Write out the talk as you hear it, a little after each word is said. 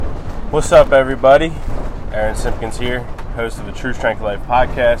What's up, everybody? Aaron Simpkins here, host of the True Strength Life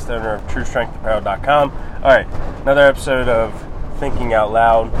podcast, owner of TrueStrengthApparel.com. All right, another episode of Thinking Out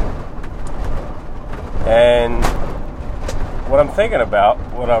Loud. And what I'm thinking about,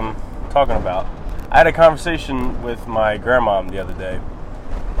 what I'm talking about, I had a conversation with my grandmom the other day,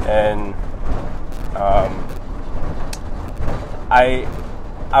 and I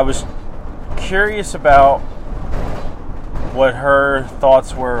was curious about what her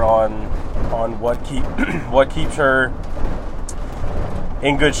thoughts were on what keeps her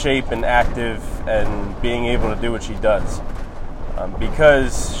in good shape and active and being able to do what she does,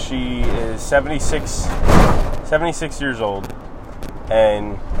 because she is 76 years old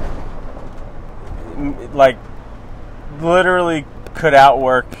and like literally could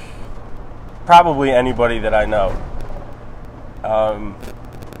outwork probably anybody that I know,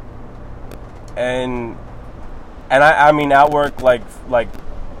 and I mean outwork like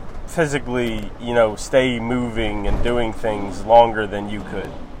physically, stay moving and doing things longer than you could.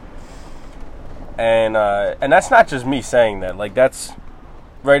 And that's not just me saying that. Like, that's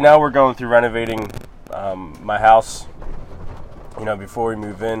right now we're going through renovating my house, before we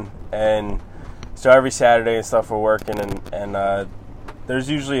move in. And so every Saturday and stuff we're working, and there's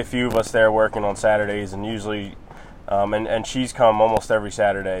usually a few of us there working on Saturdays, and usually and she's come almost every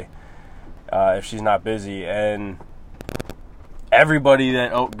Saturday if she's not busy. And everybody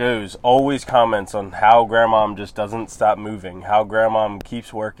that goes always comments on how Grandmom just doesn't stop moving, how Grandmom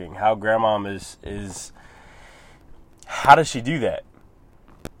keeps working, how Grandmom is how does she do that?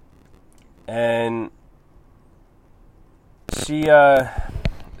 And she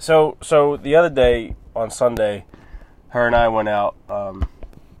so the other day on Sunday, her and I went out.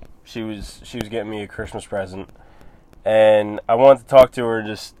 She was getting me a Christmas present, and I wanted to talk to her and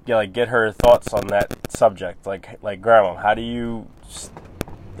just get her thoughts on that subject. Like Grandma, how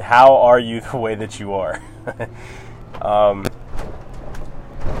are you the way that you are?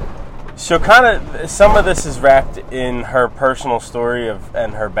 So kind of some of this is wrapped in her personal story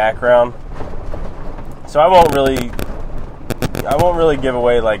and her background. So I won't really give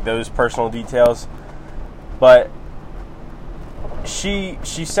away like those personal details, but she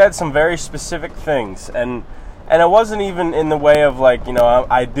said some very specific things, and it wasn't even in the way of like,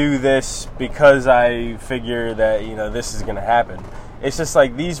 I do this because I figure that, this is going to happen. It's just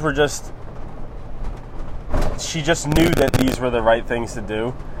like she just knew that these were the right things to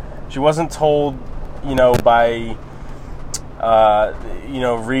do. She wasn't told, by,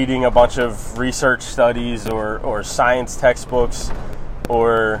 reading a bunch of research studies or science textbooks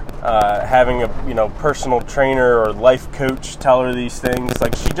or having a, personal trainer or life coach tell her these things.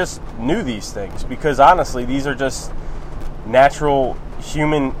 Like, she just knew these things because honestly, these are just natural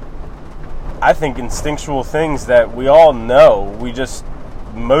human, I think, instinctual things that we all know.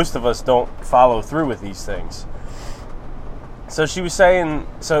 Most of us don't follow through with these things. So she was saying,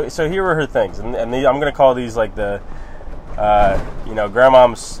 so here were her things, and I'm going to call these like the,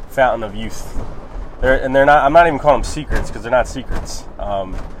 Grandmom's fountain of youth. They're not. I'm not even calling them secrets because they're not secrets.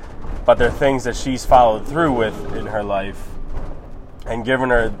 But they're things that she's followed through with in her life, and given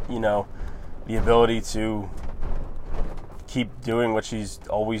her, the ability to keep doing what she's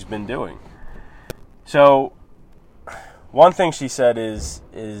always been doing. So, one thing she said is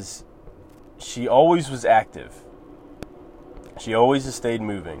she always was active. She always has stayed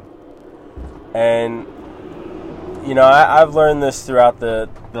moving, and I've learned this throughout the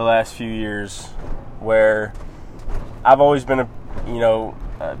last few years, where I've always been a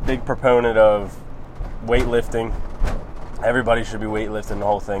big proponent of weightlifting. Everybody should be weightlifting the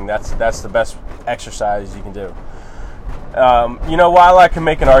whole thing. That's the best exercise you can do. While I can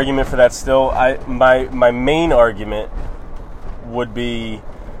make an argument for that still, my main argument would be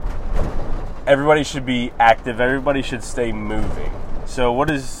everybody should be active. Everybody should stay moving. So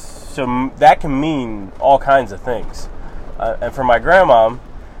that can mean all kinds of things. And for my grandmom,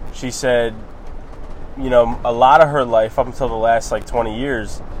 she said, a lot of her life, up until the last 20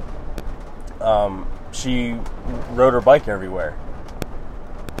 years, she rode her bike everywhere.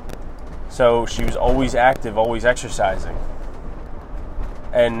 So she was always active, always exercising.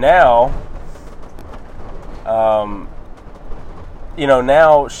 And now,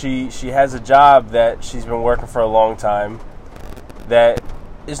 now she has a job that she's been working for a long time that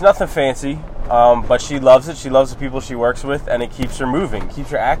is nothing fancy, but she loves it. She loves the people she works with, and it keeps her moving,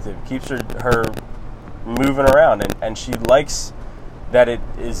 keeps her active, keeps her moving around, and she likes that it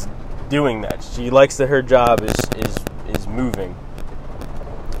is doing that. She likes that her job is moving.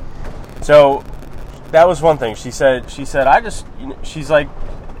 So that was one thing. She said she's like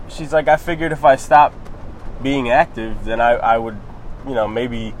I figured if I stopped being active, then I would,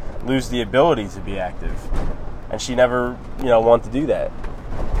 maybe lose the ability to be active. And she never, wanted to do that.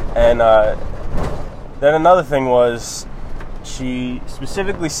 And then another thing was, she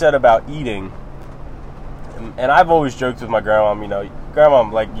specifically said about eating, and I've always joked with my grandmom,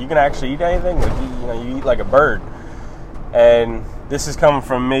 grandmom, like, you can actually eat anything? Like, you eat like a bird. And this is coming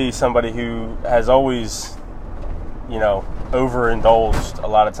from me, somebody who has always, overindulged a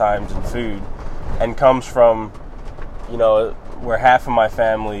lot of times in food, and comes from, where half of my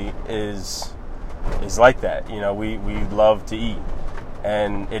family is like that. We love to eat,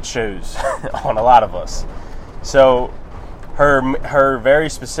 and it shows on a lot of us. So her very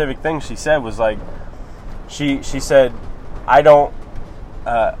specific thing she said was like, she said, I don't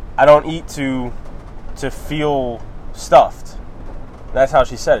eat to feel stuffed. That's how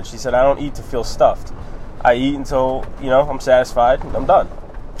she said it. She said, I don't eat to feel stuffed. I eat until, I'm satisfied and I'm done.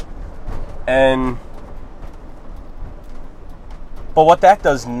 But what that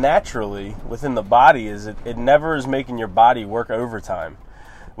does naturally within the body is it never is making your body work overtime,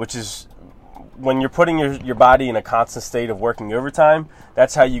 which is when you're putting your body in a constant state of working overtime,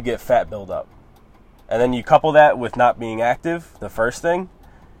 that's how you get fat buildup. And then you couple that with not being active, the first thing,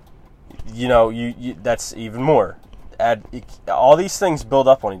 you that's even more. All these things build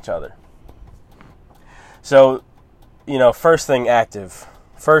up on each other. So, first thing, active.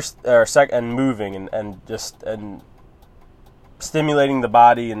 First or second, and moving and stimulating the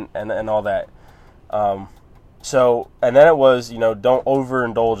body and all that. So, and then it was, don't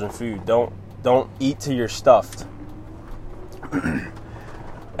overindulge in food. Don't eat till you're stuffed.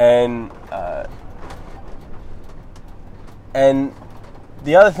 And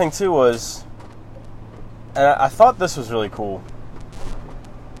the other thing too was, and I thought this was really cool,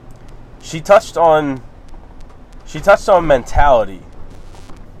 she touched on mentality.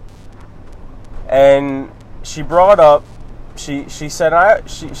 And she brought up, she said,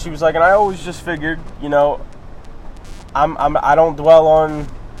 she was like, and I always just figured, I don't dwell on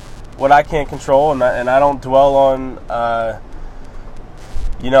what I can't control, and I don't dwell on, I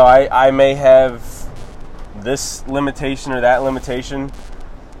may have this limitation or that limitation,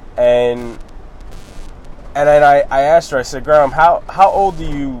 and then I asked her, I said, Grandma, how old do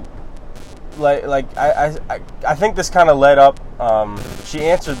you, I think this kind of led up, she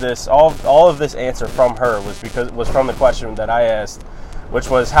answered this, all of this answer from her was from the question that I asked, which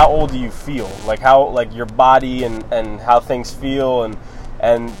was, how old do you feel? Like, how, like, your body and how things feel,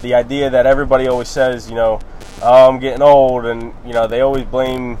 and the idea that everybody always says, oh, I'm getting old, and, they always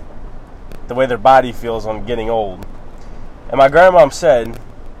blame the way their body feels on getting old. And my grandmom said,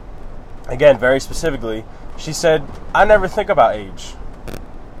 again, very specifically, she said, I never think about age.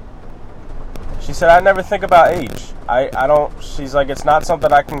 She said, I never think about age. I don't, she's like, it's not something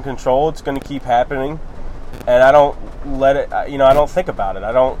I can control. It's going to keep happening. And I don't let it, I don't think about it.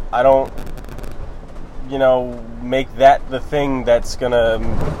 I don't, make that the thing that's going to,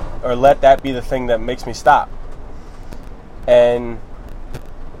 or let that be the thing that makes me stop. And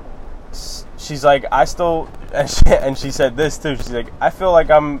she's like, I still, and she said this too. She's like, I feel like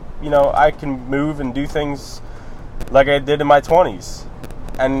I'm, I can move and do things like I did in my 20s.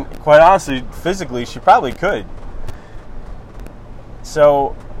 And quite honestly, physically, she probably could.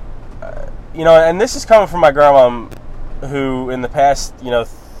 So, and this is coming from my grandmom, who in the past,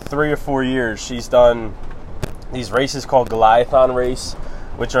 3 or 4 years, she's done these races called Goliathon race,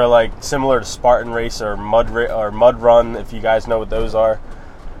 which are like similar to Spartan race or mud run, if you guys know what those are.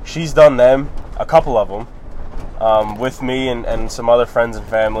 She's done them, a couple of them, with me and some other friends and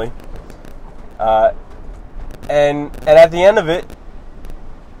family. And at the end of it,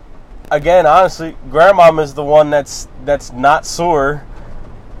 again, honestly, Grandmom is the one that's not sore.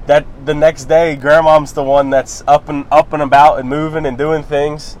 That the next day, Grandmom's the one that's up and about and moving and doing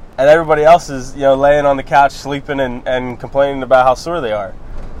things, and everybody else is, laying on the couch sleeping and complaining about how sore they are.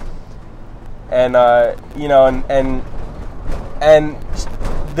 And and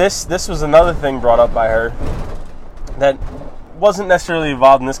this was another thing brought up by her that wasn't necessarily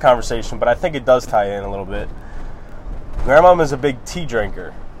involved in this conversation, but I think it does tie in a little bit. Grandmom is a big tea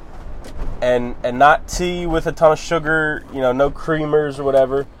drinker. And not tea with a ton of sugar, no creamers or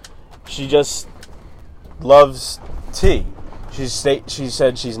whatever. She just loves tea. She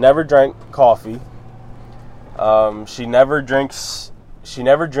said she's never drank coffee. She never drinks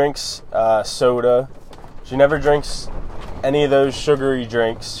soda. She never drinks any of those sugary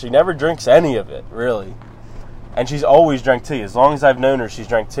drinks. She never drinks any of it, really. And she's always drank tea. As long as I've known her, she's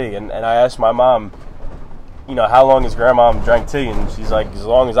drank tea. And I asked my mom, how long has Grandmom drank tea? And she's like, as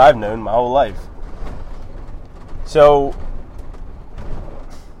long as I've known, my whole life. So,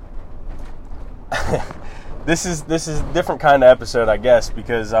 this is a different kind of episode, I guess,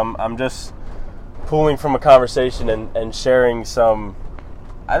 because I'm just pulling from a conversation and sharing some,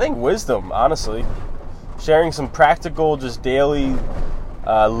 I think, wisdom, honestly. Sharing some practical, just daily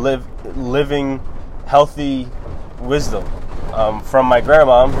living healthy wisdom from my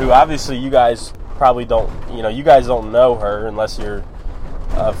grandmom, who obviously you guys probably don't, you guys don't know her unless you're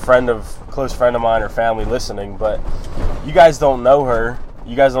a close friend of mine or family listening, but you guys don't know her.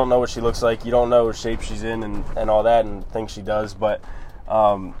 You guys don't know what she looks like. You don't know what shape she's in and all that and things she does, but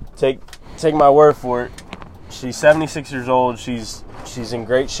take my word for it. She's 76 years old. She's in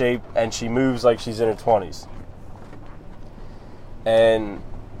great shape, and she moves like she's in her 20s. And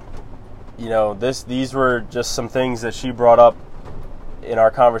these were just some things that she brought up in our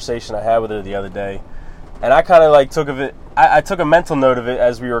conversation I had with her the other day, and I kind of took of it. I took a mental note of it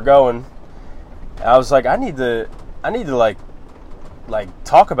as we were going. And I was like, I need to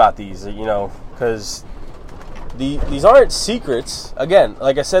talk about these, because these aren't secrets. Again,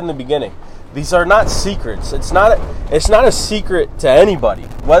 like I said in the beginning, these are not secrets. It's not a secret to anybody.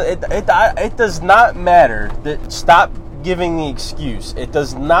 Well, it does not matter. Stop giving the excuse. It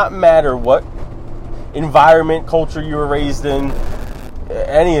does not matter what environment, culture you were raised in,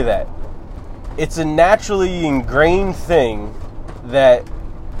 any of that. It's a naturally ingrained thing that,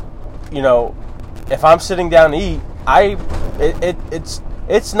 if I'm sitting down to eat,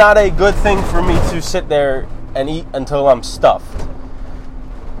 it's not a good thing for me to sit there and eat until I'm stuffed.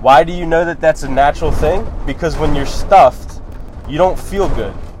 Why do you know that that's a natural thing? Because when you're stuffed, you don't feel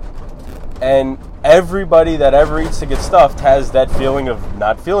good. And everybody that ever eats to get stuffed has that feeling of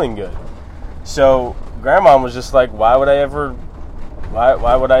not feeling good. So Grandmom was just like, why would I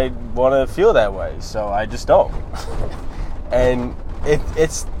want to feel that way? So I just don't. And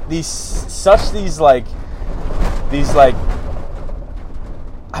it's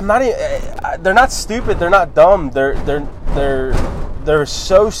I'm not even, they're not stupid, they're not dumb, they're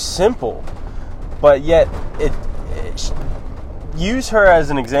so simple, but yet use her as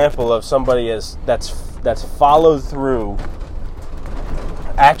an example of somebody that's followed through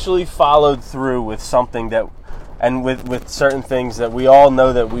with something that, and with certain things that we all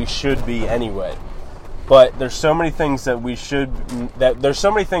know that we should be anyway. But there's so many things there's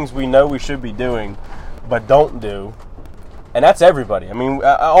so many things we know we should be doing, but don't do. And that's everybody. I mean,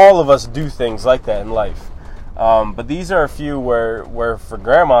 all of us do things like that in life. But these are a few where for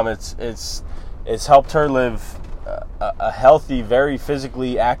Grandmom, it's helped her live a healthy, very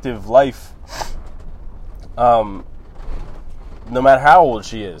physically active life, no matter how old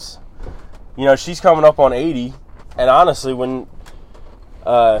she is. She's coming up on 80, and honestly, when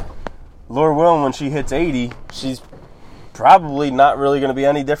Lord willing, when she hits 80, she's probably not really going to be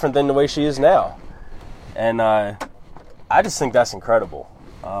any different than the way she is now. And I just think that's incredible.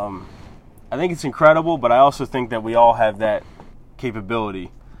 I think it's incredible, but I also think that we all have that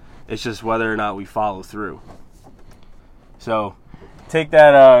capability. It's just whether or not we follow through. So take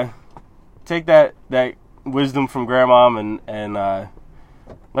that wisdom from Grandmom and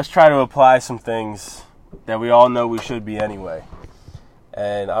let's try to apply some things that we all know we should be anyway.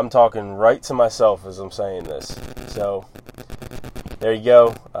 And I'm talking right to myself as I'm saying this. So there you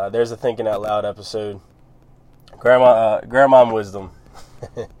go. There's a Thinking Out Loud episode. Grandmom wisdom.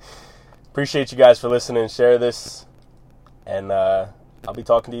 Appreciate you guys for listening. Share this, and I'll be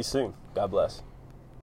talking to you soon. God bless.